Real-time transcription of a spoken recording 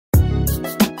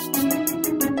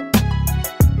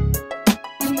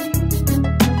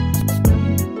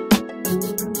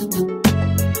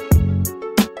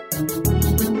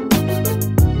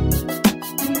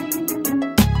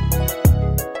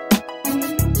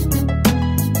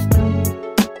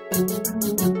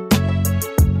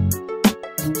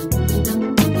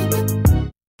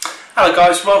Hello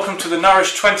guys, welcome to the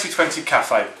Nourish 2020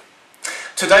 Cafe.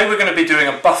 Today we're going to be doing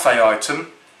a buffet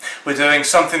item. We're doing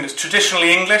something that's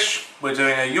traditionally English. We're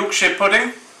doing a Yorkshire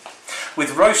pudding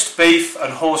with roast beef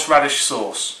and horseradish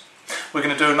sauce. We're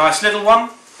going to do a nice little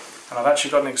one, and I've actually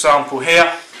got an example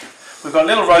here. We've got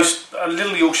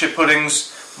little Yorkshire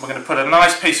puddings, and we're going to put a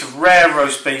nice piece of rare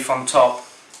roast beef on top.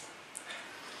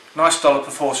 Nice dollop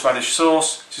of horseradish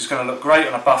sauce. This is going to look great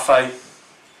on a buffet.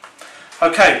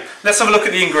 Okay, let's have a look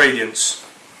at the ingredients.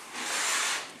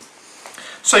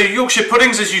 So your Yorkshire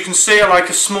puddings, as you can see, are like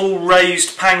a small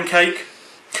raised pancake.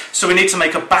 So we need to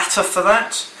make a batter for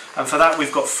that. And for that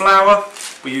we've got flour.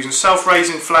 We're using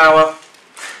self-raising flour,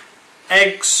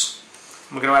 eggs.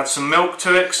 We're going to add some milk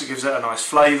to it because it gives it a nice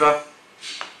flavour.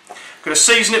 I'm going to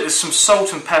season it with some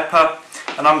salt and pepper.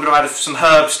 And I'm going to add some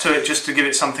herbs to it just to give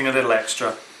it something a little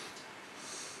extra.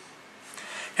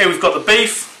 Here we've got the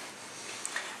beef.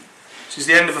 This is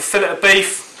the end of a fillet of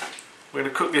beef. We're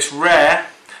going to cook this rare.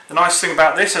 The nice thing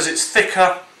about this, as it's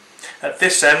thicker at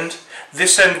this end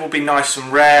will be nice and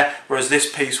rare, whereas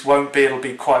this piece won't be. It'll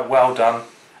be quite well done,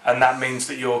 and that means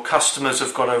that your customers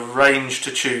have got a range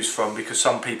to choose from, because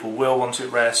some people will want it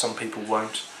rare, some people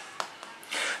won't.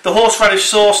 The horseradish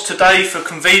sauce today, for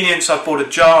convenience, I've bought a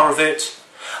jar of it.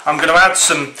 I'm going to add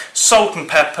some salt and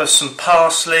pepper, some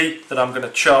parsley that I'm going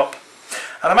to chop.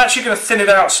 And I'm actually going to thin it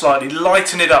out slightly,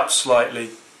 lighten it up slightly.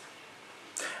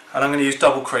 And I'm going to use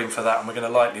double cream for that, and we're going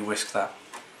to lightly whisk that.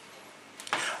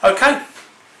 Okay.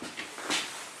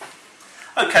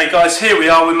 Okay guys, here we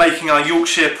are, we're making our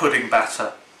Yorkshire pudding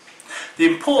batter. The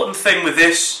important thing with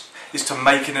this is to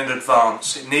make it in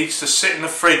advance. It needs to sit in the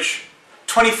fridge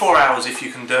 24 hours if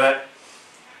you can do it.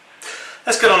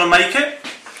 Let's get on and make it.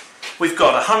 We've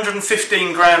got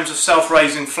 115 grams of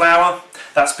self-raising flour.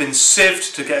 That's been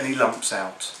sieved to get any lumps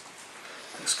out.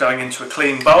 It's going into a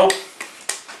clean bowl.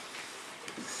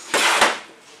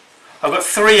 I've got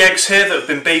 3 eggs here that have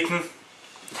been beaten.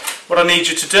 What I need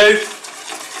you to do,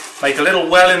 make a little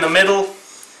well in the middle,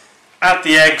 add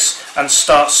the eggs and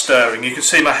start stirring. You can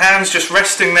see my hands just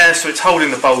resting there, so it's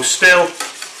holding the bowl still.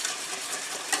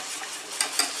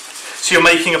 So you're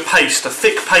making a paste, a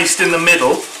thick paste in the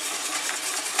middle.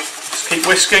 Just keep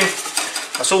whisking.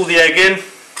 That's all the egg in.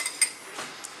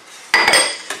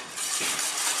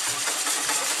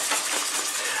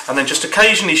 And then just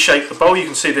occasionally shake the bowl. You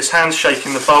can see this hand's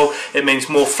shaking the bowl. It means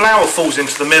more flour falls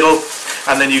into the middle,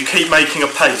 and then you keep making a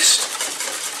paste.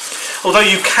 Although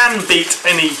you can beat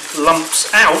any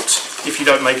lumps out if you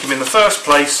don't make them in the first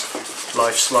place,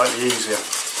 life's slightly easier.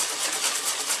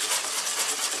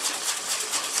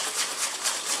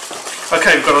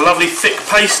 Okay, we've got a lovely thick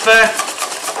paste there.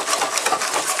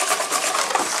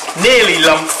 Nearly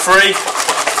lump free.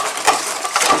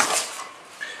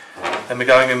 Then we're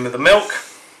going in with the milk.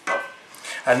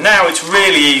 And now it's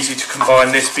really easy to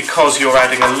combine this because you're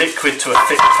adding a liquid to a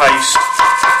thick paste.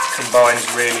 It combines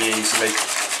really easily,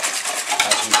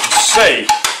 as you can see.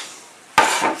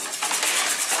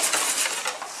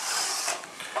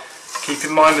 Keep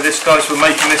in mind with this guys, we're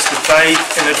making this the day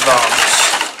in advance.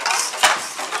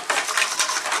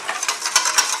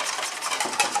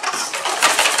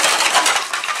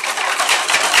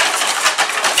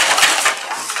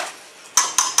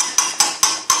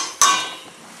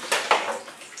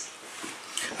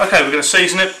 Okay, we're going to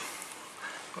season it.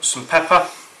 Got some pepper,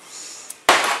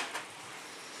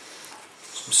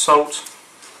 some salt,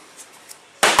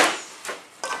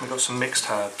 we've got some mixed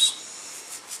herbs.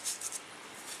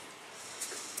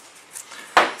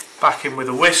 Back in with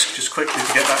a whisk, just quickly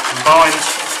to get that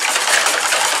combined.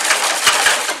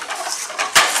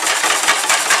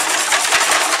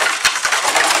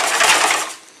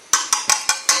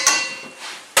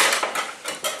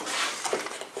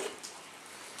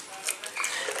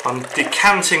 I'm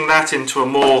decanting that into a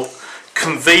more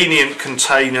convenient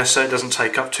container so it doesn't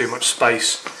take up too much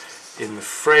space in the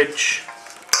fridge.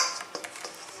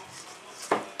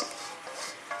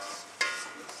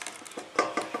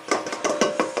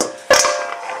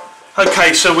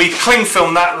 Okay, so we cling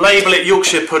film that, label it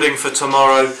Yorkshire pudding for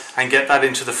tomorrow and get that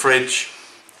into the fridge,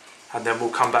 and then we'll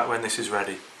come back when this is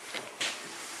ready.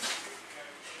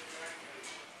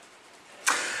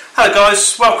 Hello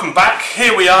guys, welcome back.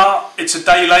 Here we are, it's a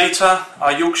day later.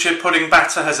 Our Yorkshire pudding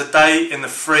batter has a day in the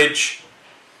fridge.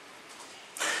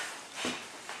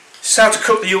 This is how to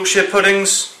cook the Yorkshire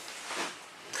puddings.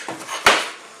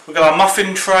 We've got our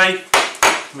muffin tray,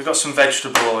 we've got some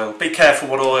vegetable oil. Be careful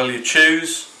what oil you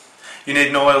choose. You need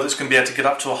an oil that's going to be able to get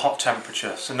up to a hot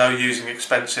temperature, so no using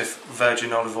expensive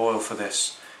virgin olive oil for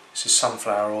this. This is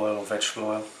sunflower oil or vegetable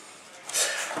oil.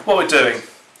 What we're doing,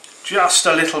 just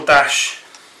a little dash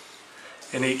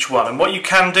in each one. And what you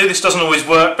can do, this doesn't always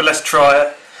work, but let's try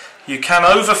it. You can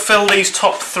overfill these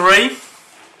top 3.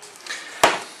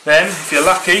 Then, if you're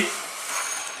lucky,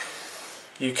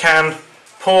 you can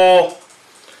pour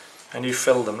and you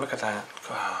fill them. Look at that.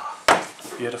 Oh,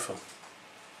 beautiful.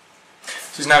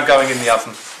 This is now going in the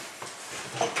oven.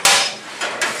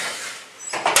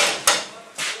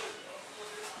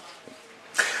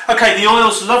 Okay, the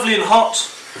oil's lovely and hot.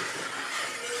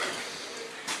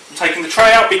 I'm taking the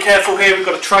tray out. Be careful here, we've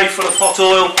got a tray full of hot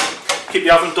oil. Keep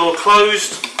the oven door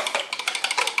closed.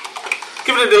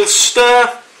 Give it a little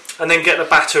stir and then get the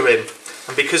batter in.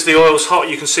 And because the oil's hot,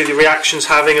 you can see the reactions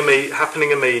happening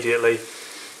immediately.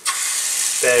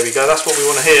 There we go, that's what we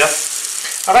want to hear.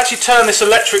 I've actually turned this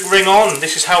electric ring on.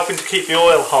 This is helping to keep the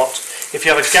oil hot. If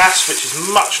you have a gas, which is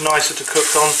much nicer to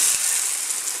cook on,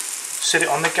 sit it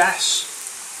on the gas.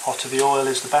 Hotter the oil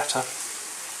is, the better.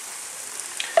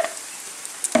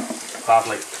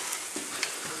 Lovely.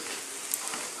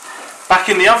 Back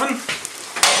in the oven.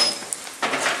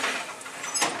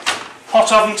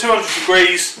 Hot oven, 200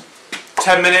 degrees,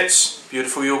 10 minutes.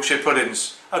 Beautiful Yorkshire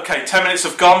puddings. Okay, 10 minutes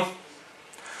have gone.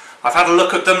 I've had a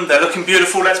look at them, they're looking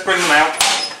beautiful. Let's bring them out.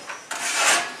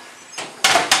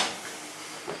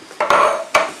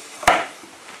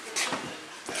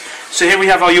 So here we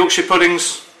have our Yorkshire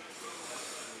puddings.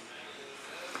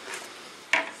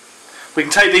 We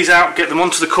can take these out, get them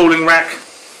onto the cooling rack.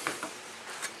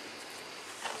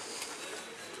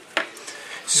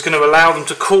 This is going to allow them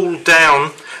to cool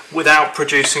down without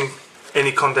producing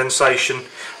any condensation,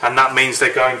 and that means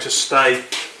they're going to stay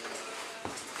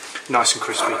nice and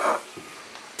crispy.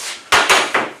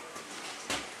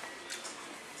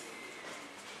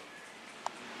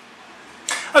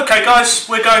 Okay guys,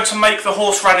 we're going to make the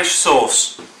horseradish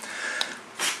sauce.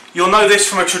 You'll know this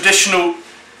from a traditional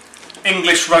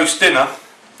English roast dinner.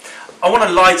 I want to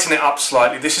lighten it up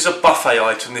slightly. This is a buffet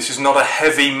item, this is not a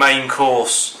heavy main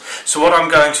course. So what I'm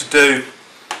going to do,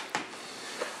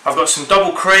 I've got some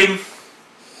double cream,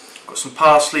 I've got some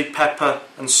parsley, pepper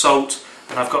and salt,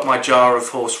 and I've got my jar of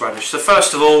horseradish. So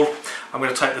first of all, I'm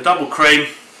going to take the double cream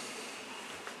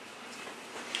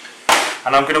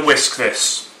and I'm going to whisk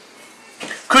this.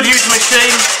 Could use a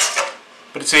machine,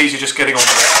 but it's easier just getting on with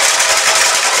it.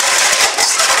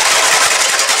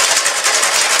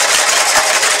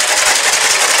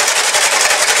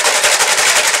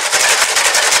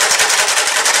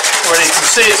 Already you can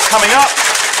see it's coming up.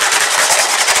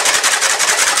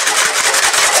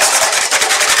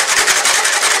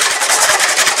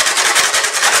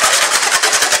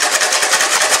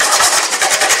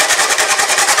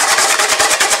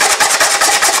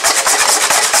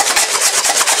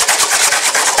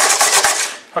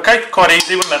 Okay, quite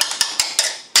easy, wasn't it?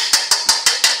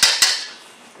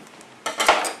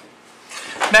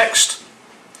 Next,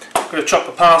 I'm going to chop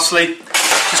the parsley.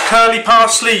 This is curly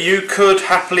parsley. You could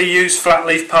happily use flat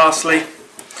leaf parsley.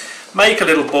 Make a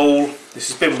little ball. This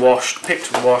has been washed,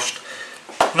 picked and washed.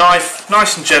 Knife,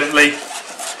 nice and gently.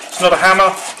 It's not a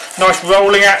hammer. Nice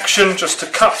rolling action just to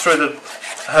cut through the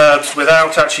herbs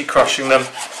without actually crushing them.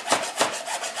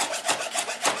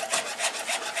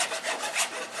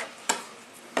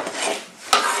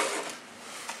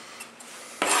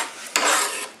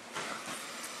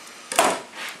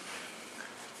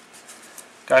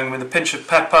 Going with a pinch of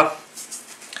pepper,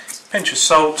 pinch of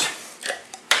salt,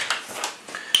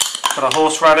 got a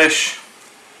horseradish,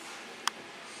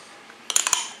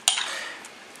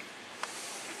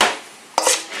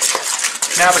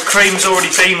 now the cream's already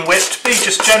been whipped. Be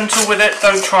just gentle with it,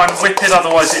 don't try and whip it,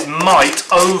 otherwise it might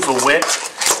over whip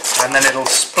and then it'll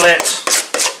split.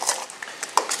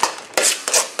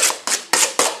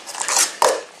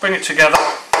 Bring it together.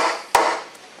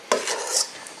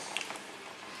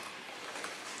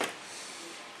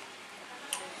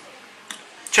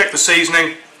 Check the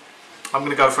seasoning. I'm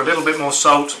going to go for a little bit more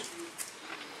salt.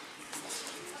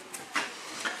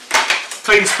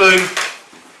 Clean spoon.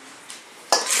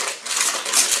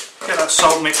 Get that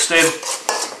salt mixed in.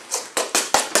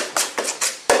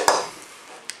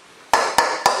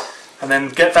 And then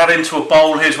get that into a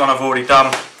bowl. Here's one I've already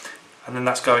done. And then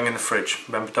that's going in the fridge.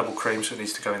 Remember, double cream, so it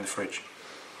needs to go in the fridge.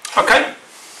 Okay.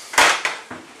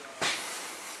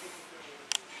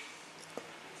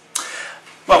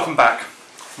 Welcome back.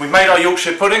 We've made our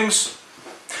Yorkshire puddings,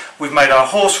 we've made our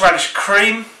horseradish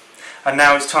cream, and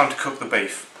now it's time to cook the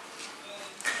beef.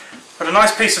 Got a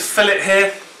nice piece of fillet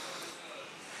here.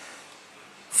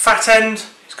 Fat end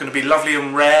is going to be lovely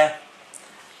and rare.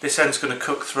 This end's going to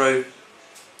cook through.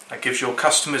 That gives your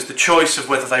customers the choice of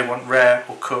whether they want rare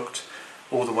or cooked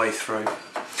all the way through.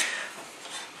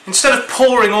 Instead of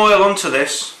pouring oil onto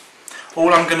this,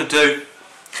 all I'm going to do,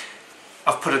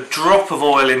 I've put a drop of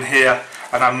oil in here,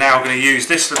 and I'm now going to use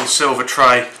this little silver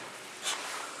tray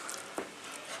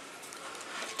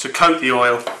to coat the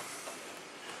oil,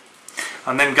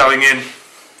 and then going in a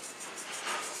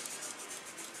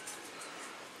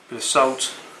bit of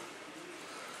salt,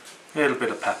 a little bit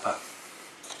of pepper.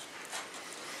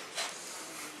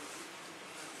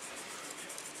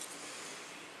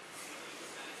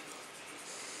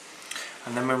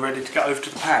 And then we're ready to get over to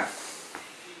the pan.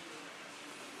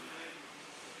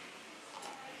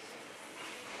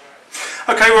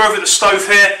 Okay, we're over at the stove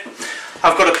here.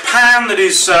 I've got a pan that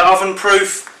is oven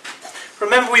proof.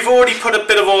 Remember, we've already put a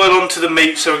bit of oil onto the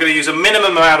meat, so we're going to use a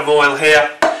minimum amount of oil here.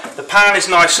 The pan is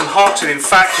nice and hot, and in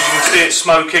fact, as you can see, it's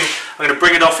smoking. I'm going to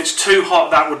bring it off. It's too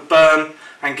hot, that would burn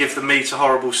and give the meat a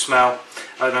horrible smell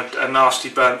and a nasty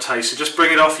burnt taste. So just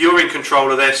bring it off. You're in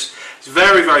control of this. It's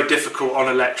very, very difficult on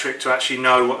electric to actually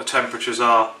know what the temperatures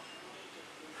are.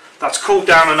 That's cooled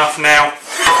down enough now.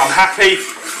 I'm happy.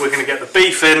 We're going to get the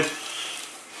beef in.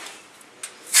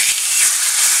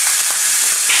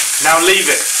 Now leave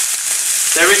it.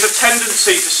 There is a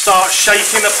tendency to start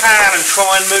shaking the pan and try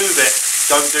and move it.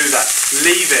 Don't do that.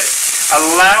 Leave it.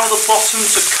 Allow the bottom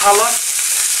to colour,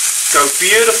 go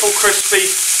beautiful crispy,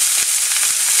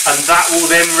 and that will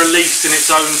then release in its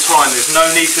own time. There's no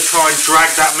need to try and drag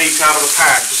that meat out of the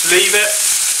pan. Just leave it.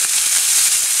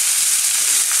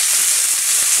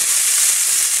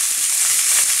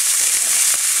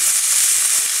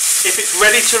 If it's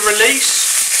ready to release,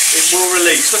 it will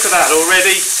release. Look at that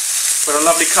already. Got a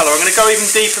lovely colour. I'm going to go even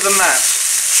deeper than that.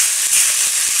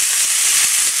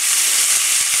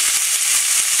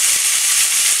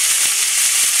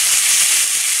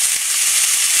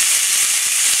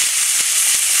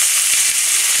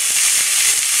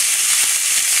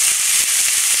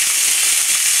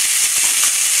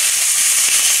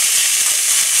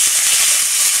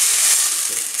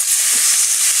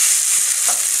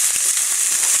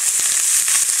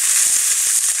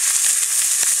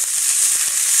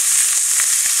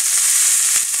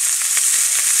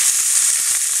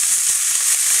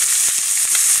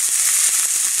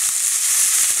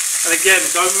 And again,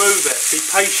 don't move it, be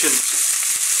patient.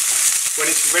 When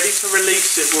it's ready to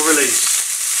release, it will release.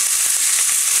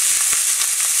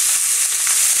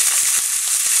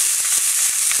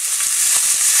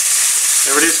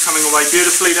 There it is, coming away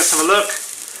beautifully. Let's have a look.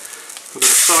 We've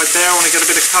got a side there, I want to get a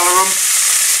bit of colour on.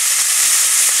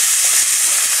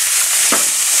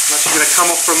 I'm actually going to come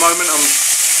off for a moment. I'm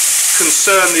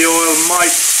concerned the oil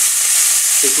might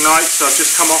ignite, so I've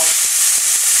just come off.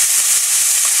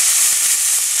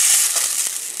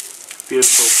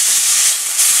 Beautiful.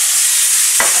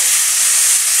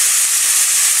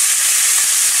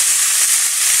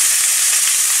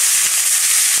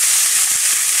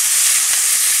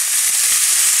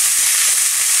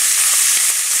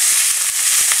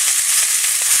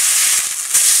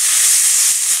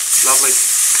 Lovely.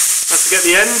 Don't forget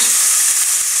the end.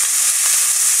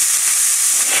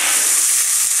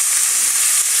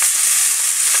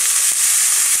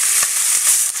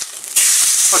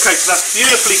 Okay, so that's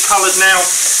beautifully coloured now,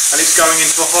 and it's going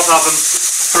into a hot oven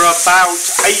for about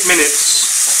 8 minutes.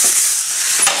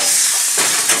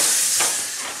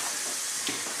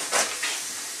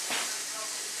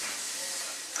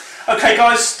 Okay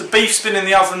guys, the beef's been in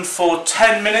the oven for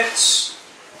 10 minutes.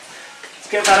 Let's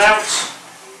get that out.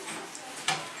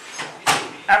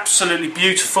 Absolutely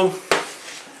beautiful.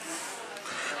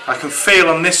 I can feel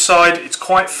on this side it's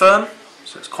quite firm,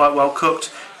 so it's quite well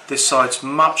cooked. This side's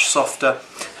much softer.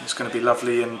 It's going to be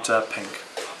lovely and pink.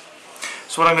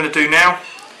 So what I'm going to do now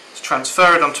is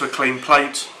transfer it onto a clean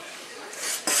plate.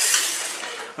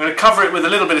 I'm going to cover it with a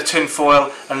little bit of tin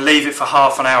foil and leave it for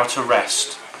half an hour to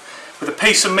rest. With a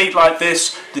piece of meat like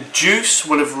this, the juice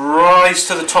will have rise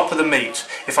to the top of the meat.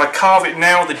 If I carve it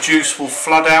now, the juice will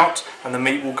flood out and the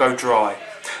meat will go dry.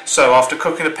 So after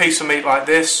cooking a piece of meat like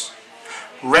this,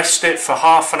 rest it for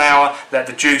half an hour, let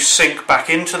the juice sink back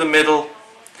into the middle,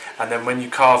 and then when you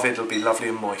carve it, it'll be lovely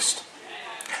and moist.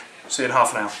 See you in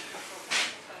half an hour.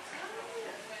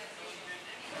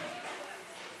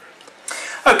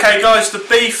 Okay guys, the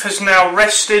beef has now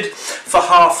rested for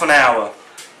half an hour,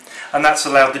 and that's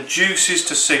allowed the juices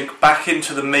to sink back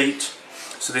into the meat,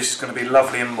 so this is going to be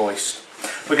lovely and moist.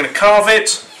 We're going to carve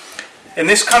it. In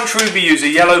this country we use a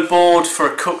yellow board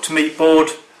for a cooked meat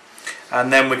board,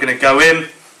 and then we're going to go in.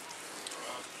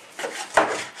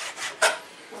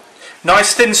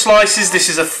 Nice thin slices. This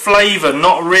is a flavour,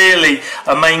 not really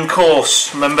a main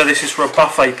course. Remember, this is for a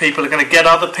buffet. People are going to get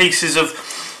other pieces of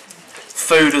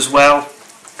food as well.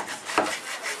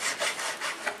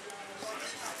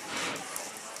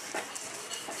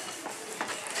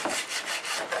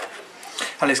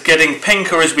 and it's getting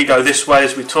pinker as we go this way,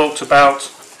 as we talked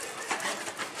about.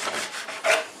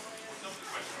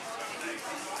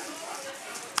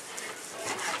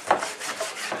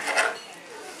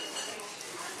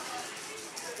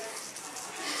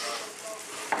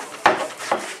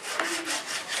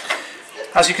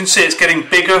 As you can see, it's getting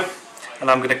bigger,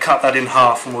 and I'm going to cut that in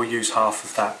half, and we'll use half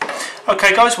of that.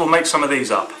 Okay guys, we'll make some of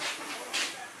these up.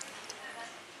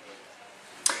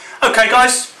 Okay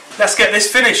guys, let's get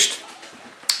this finished.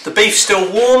 The beef's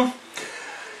still warm.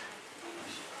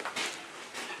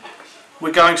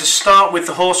 We're going to start with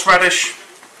the horseradish.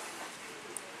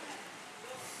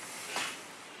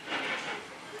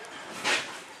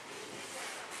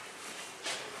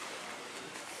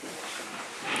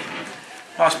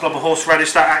 Nice blob of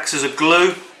horseradish, that acts as a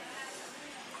glue.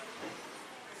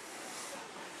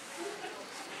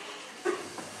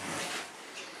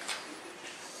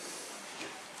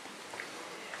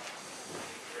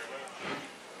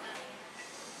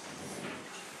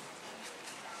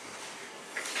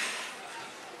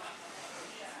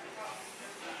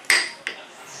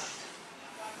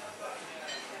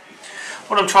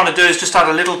 What I'm trying to do is just add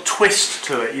a little twist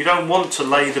to it. You don't want to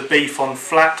lay the beef on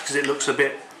flat because it looks a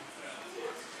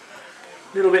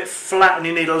little bit flat, and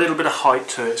you need a little bit of height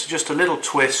to it. So just a little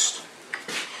twist.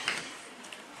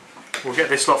 We'll get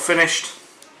this lot finished.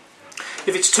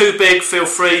 If it's too big, feel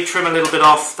free, trim a little bit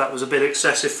off. That was a bit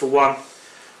excessive for one.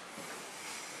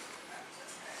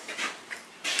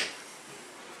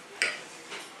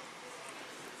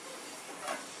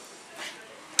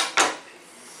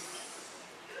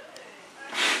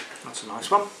 That's a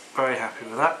nice one. Very happy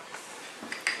with that.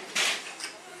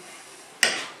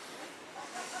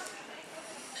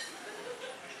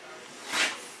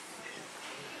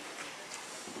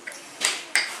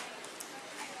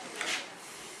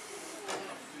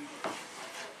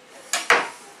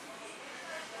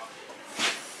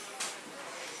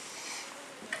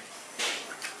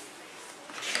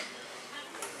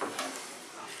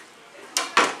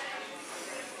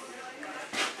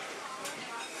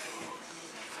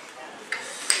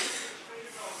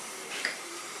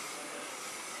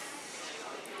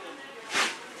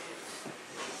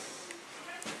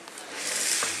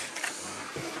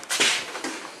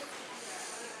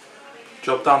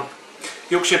 Job done.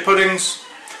 Yorkshire puddings,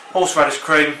 horseradish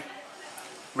cream,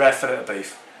 rare fillet of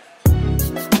beef.